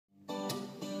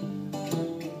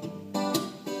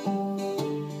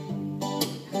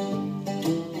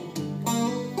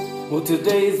Well,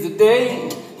 today's the day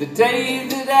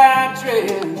that I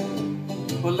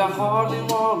dread. Well, I hardly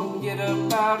want to get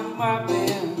up out of my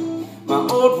bed. My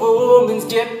old woman's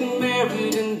getting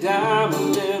married and I'm a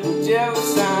little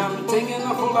jealous. I'm taking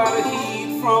a whole lot of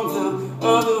heat from the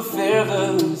other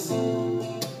fellas,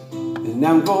 and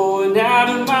I'm going out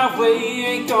of my way,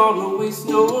 ain't gonna waste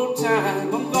no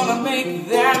time. I'm gonna make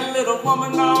that little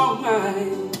woman all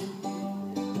mine.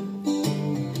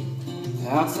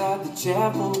 Outside the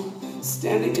chapel,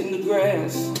 standing in the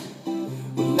grass,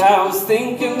 well, I was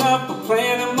thinking up a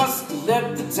plan. I must have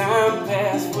let the time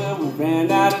pass. Well, we ran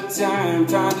out of time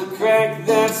trying to crack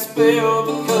that spell,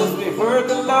 because we heard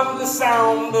the lovely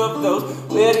sound of those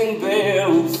wedding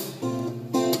bells.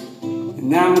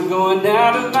 And I'm going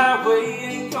out of my way,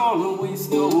 ain't gonna waste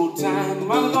no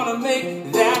time. I'm gonna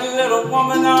make that little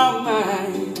woman all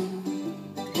mine.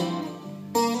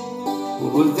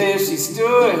 Well, there she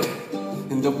stood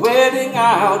in the wedding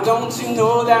aisle. Don't you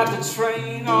know that the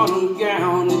train on her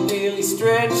gown had nearly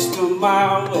stretched a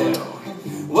mile? Well,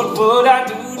 what would I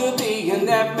do to be in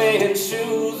that man's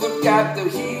shoes? I've got the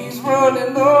heat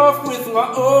running off with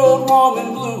my old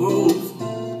woman blues,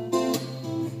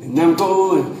 and I'm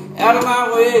going out of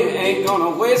my way, ain't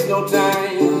gonna waste no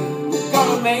time.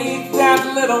 Gonna make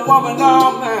that little woman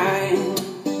all mine.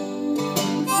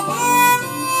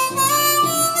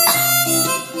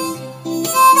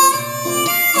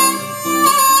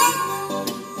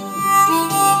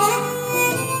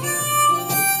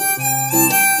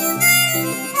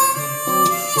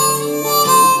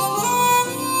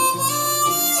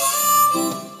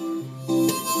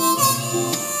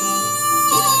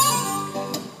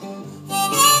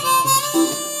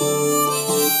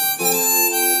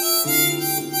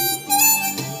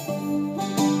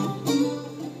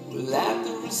 At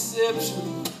the reception,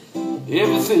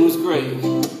 everything was great,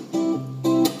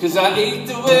 'cause I ate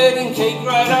the wedding cake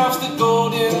right off the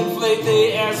golden plate.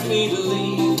 They asked me to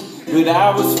leave, but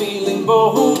I was feeling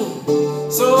bold,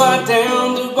 so I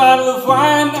downed a bottle of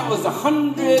wine. I was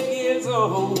 100 years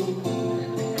old,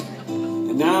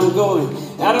 and I'm going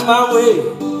out of my way,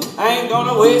 I ain't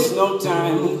gonna waste no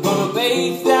time. I'm gonna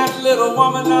make that little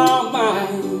woman all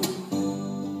mine.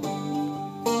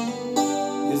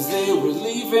 As they were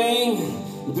leaving,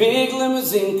 big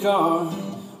limousine car,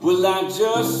 well, I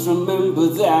just remember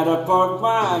that I parked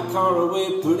my car away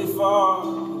pretty far.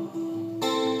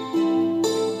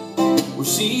 Well,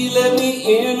 she let me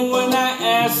in when I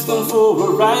asked them for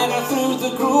a ride. I threw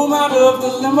the groom out of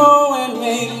the limo and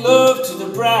made love to the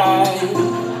bride.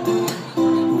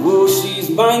 Well, she's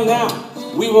mine now,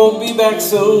 we won't be back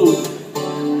soon.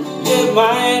 It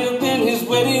might have been his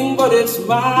wedding, but it's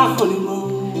my honeymoon.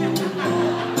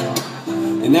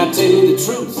 And I tell you the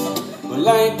truth, well,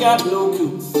 I ain't got no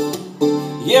couth.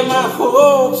 Yeah, my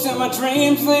hopes and my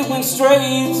dreams, they went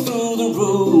straight through the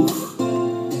roof,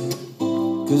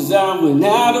 'cause I went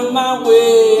out of my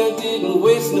way, I didn't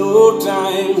waste no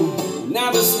time.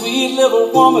 Now the sweet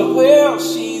little woman, well,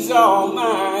 she's all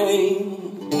mine.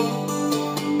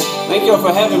 Thank y'all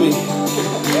for having me.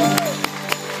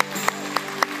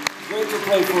 Great to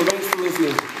play for. Thanks for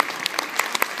listening.